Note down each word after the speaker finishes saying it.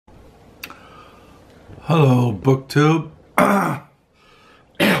Hello, BookTube.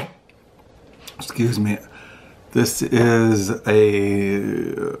 Excuse me. This is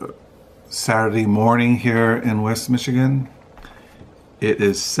a Saturday morning here in West Michigan. It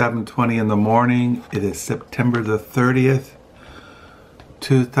is 7:20 in the morning. It is September the 30th,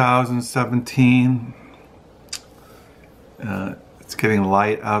 2017. It's getting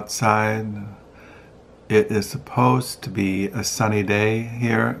light outside. It is supposed to be a sunny day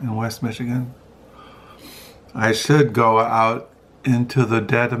here in West Michigan. I should go out into the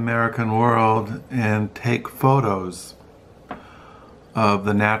dead American world and take photos of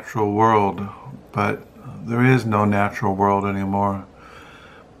the natural world, but there is no natural world anymore.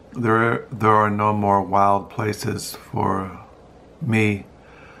 There are no more wild places for me.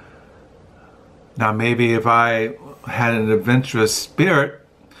 Now maybe if I had an adventurous spirit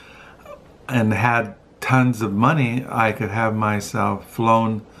and had tons of money, I could have myself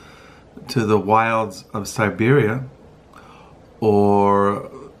flown to the wilds of Siberia or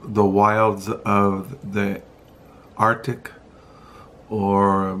the wilds of the Arctic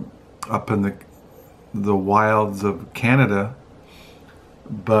or up in the wilds of Canada.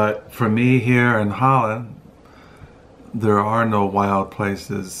 But for me here in Holland, there are no wild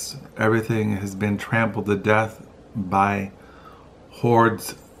places. Everything has been trampled to death by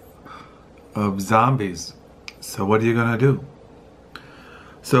hordes of zombies. So what are you gonna do?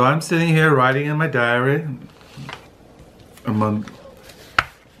 So I'm sitting here writing in my diary. I'm on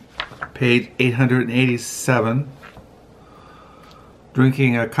page 887,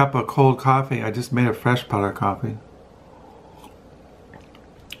 drinking a cup of cold coffee. I just made a fresh pot of coffee.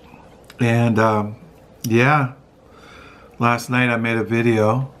 And yeah, last night I made a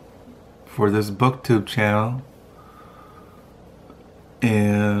video for this BookTube channel.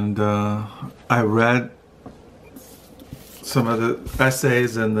 And I read some of the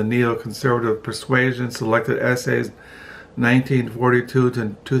essays in the Neoconservative Persuasion, selected essays 1942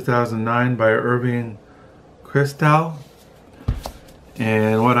 to 2009 by Irving Kristol.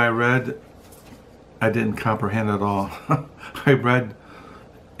 And what I read, I didn't comprehend at all. I read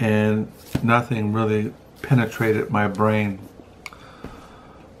and nothing really penetrated my brain.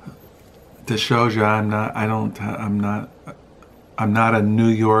 This shows you I'm not a New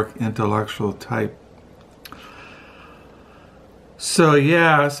York intellectual type. So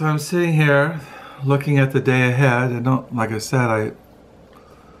yeah, so I'm sitting here looking at the day ahead, and like I said, I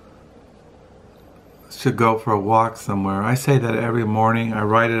should go for a walk somewhere. I say that every morning. I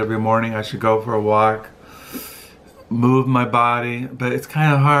write it every morning. I should go for a walk, move my body, but it's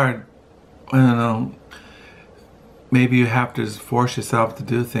kind of hard. I don't know. Maybe you have to just force yourself to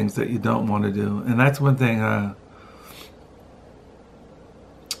do things that you don't want to do, and that's one thing.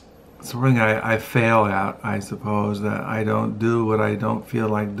 Something I fail at, I suppose, that I don't do what I don't feel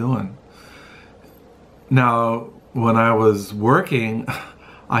like doing. Now, when I was working,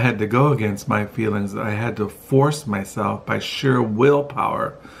 I had to go against my feelings. I had to force myself by sheer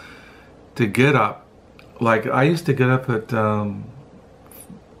willpower to get up. Like, I used to get up at, I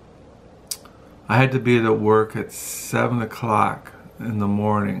had to be at work at 7 o'clock in the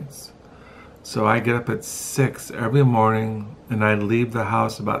mornings. So I get up at 6 every morning, and I leave the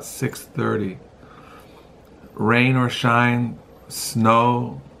house about 6:30. Rain or shine,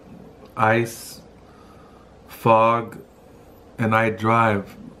 snow, ice, fog, and I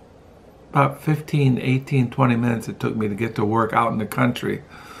drive. About 15, 18, 20 minutes it took me to get to work out in the country.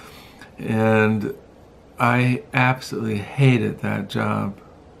 And I absolutely hated that job.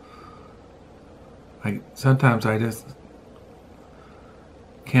 Sometimes I just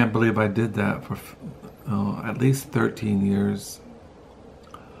can't believe I did that for at least 13 years.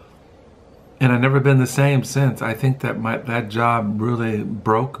 And I've never been the same since. I think that that job really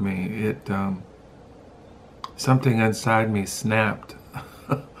broke me. It something inside me snapped.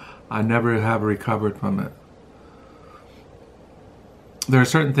 I never have recovered from it. There are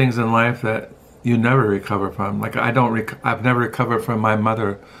certain things in life that you never recover from. Like I've never recovered from my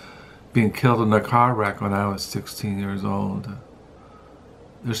mother being killed in a car wreck when I was 16 years old.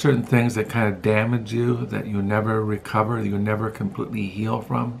 There's certain things that kind of damage you that you never recover, you never completely heal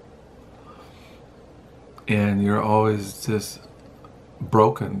from. And you're always just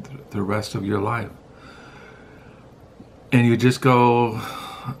broken the rest of your life. And you just go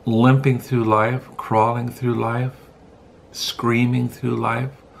limping through life, crawling through life, screaming through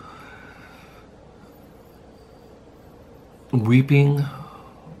life, weeping.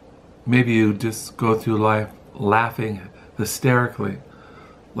 Maybe you just go through life laughing hysterically,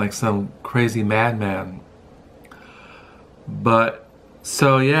 like some crazy madman. But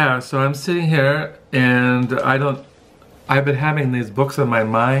so yeah, so I'm sitting here and I've been having these books on my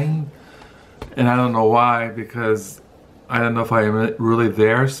mind And I don't know why, because I don't know if I am really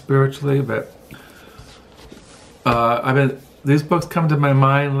there spiritually, but these books come to my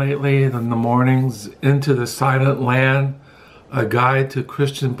mind lately in the mornings. Into the Silent Land, A Guide to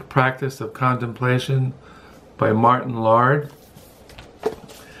Christian Practice of Contemplation by Martin Laird.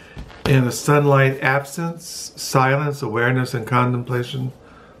 And The Sunlight, Absence, Silence, Awareness, and Contemplation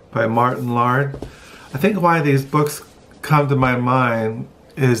by Martin Laird. I think why these books come to my mind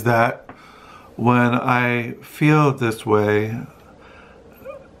is that when I feel this way,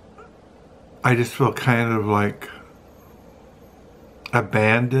 I just feel kind of like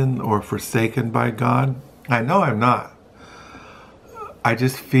abandoned or forsaken by God. I know I'm not. I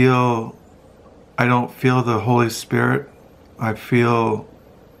just feel, I don't feel the Holy Spirit. I feel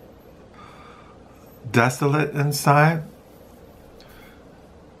desolate inside.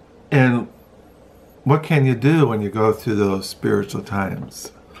 And what can you do when you go through those spiritual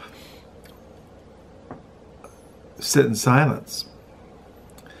times? Sit in silence.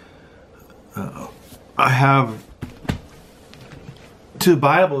 I have 2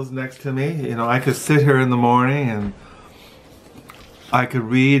 Bibles next to me. You know, I could sit here in the morning and I could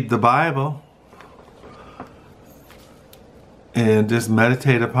read the Bible and just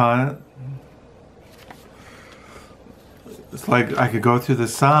meditate upon it. It's like I could go through the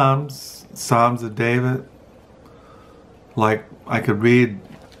Psalms of David. Like I could read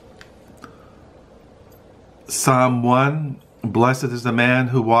Psalm 1, Blessed is the man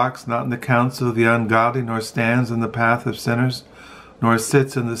who walks not in the counsel of the ungodly, nor stands in the path of sinners, nor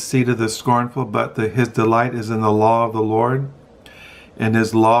sits in the seat of the scornful, but his delight is in the law of the Lord. In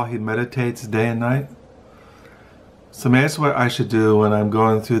his law he meditates day and night. So maybe that's what I should do when I'm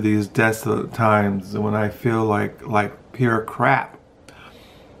going through these desolate times and when I feel like pure crap.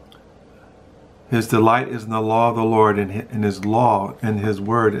 His delight is in the law of the Lord, in his law, in his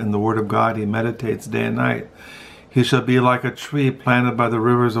word, in the word of God he meditates day and night. He shall be like a tree planted by the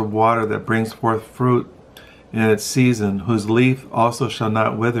rivers of water that brings forth fruit in its season, whose leaf also shall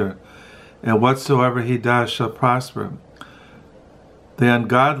not wither, and whatsoever he does shall prosper. The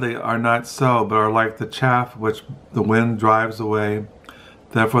ungodly are not so, but are like the chaff which the wind drives away.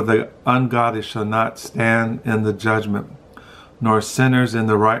 Therefore the ungodly shall not stand in the judgment, nor sinners in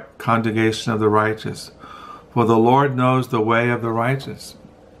the right congregation of the righteous. For the Lord knows the way of the righteous.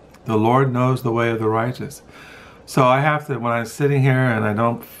 The Lord knows the way of the righteous. So I have to, when I'm sitting here and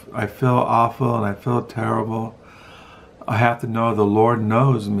I feel awful and I feel terrible, I have to know the Lord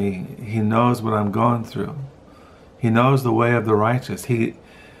knows me. He knows what I'm going through. He knows the way of the righteous. He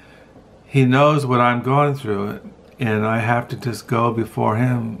knows what I'm going through, and I have to just go before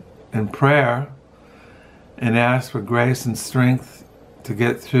him in prayer and ask for grace and strength to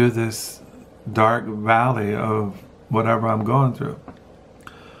get through this dark valley of whatever I'm going through.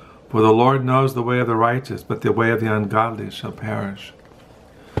 For the Lord knows the way of the righteous, but the way of the ungodly shall perish.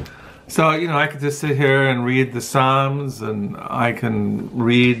 So, you know, I could just sit here and read the Psalms, and I can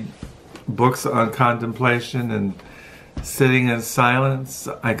read books on contemplation and sitting in silence.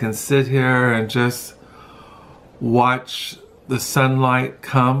 I can sit here and just watch the sunlight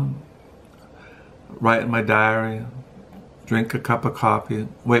come, write in my diary, drink a cup of coffee,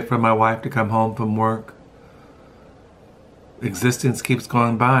 wait for my wife to come home from work. Existence keeps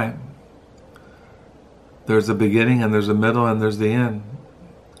going by. There's a beginning and there's a middle and there's the end.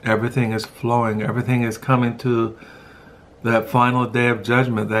 Everything is flowing. Everything is coming to that final day of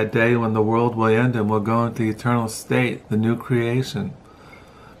judgment, that day when the world will end and we'll go into the eternal state, the new creation.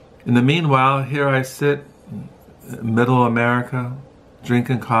 In the meanwhile, here I sit, middle America,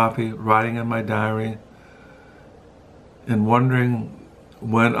 drinking coffee, writing in my diary, and wondering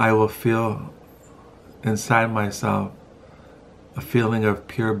when I will feel inside myself a feeling of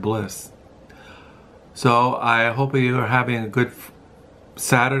pure bliss. So I hope you are having a good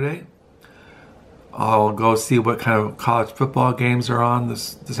Saturday. I'll go see what kind of college football games are on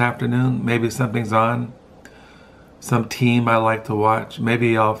this afternoon. Maybe something's on. Some team I like to watch.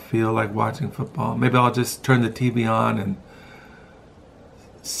 Maybe I'll feel like watching football. Maybe I'll just turn the TV on and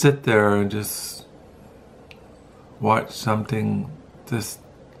sit there and just watch something, just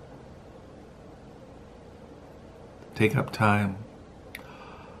take up time.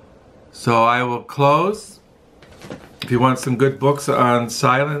 So I will close. If you want some good books on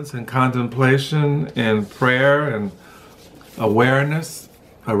silence and contemplation and prayer and awareness,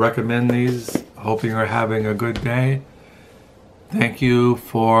 I recommend these. Hoping you're having a good day. Thank you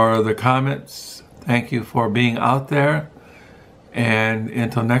for the comments. Thank you for being out there. And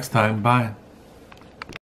until next time, bye.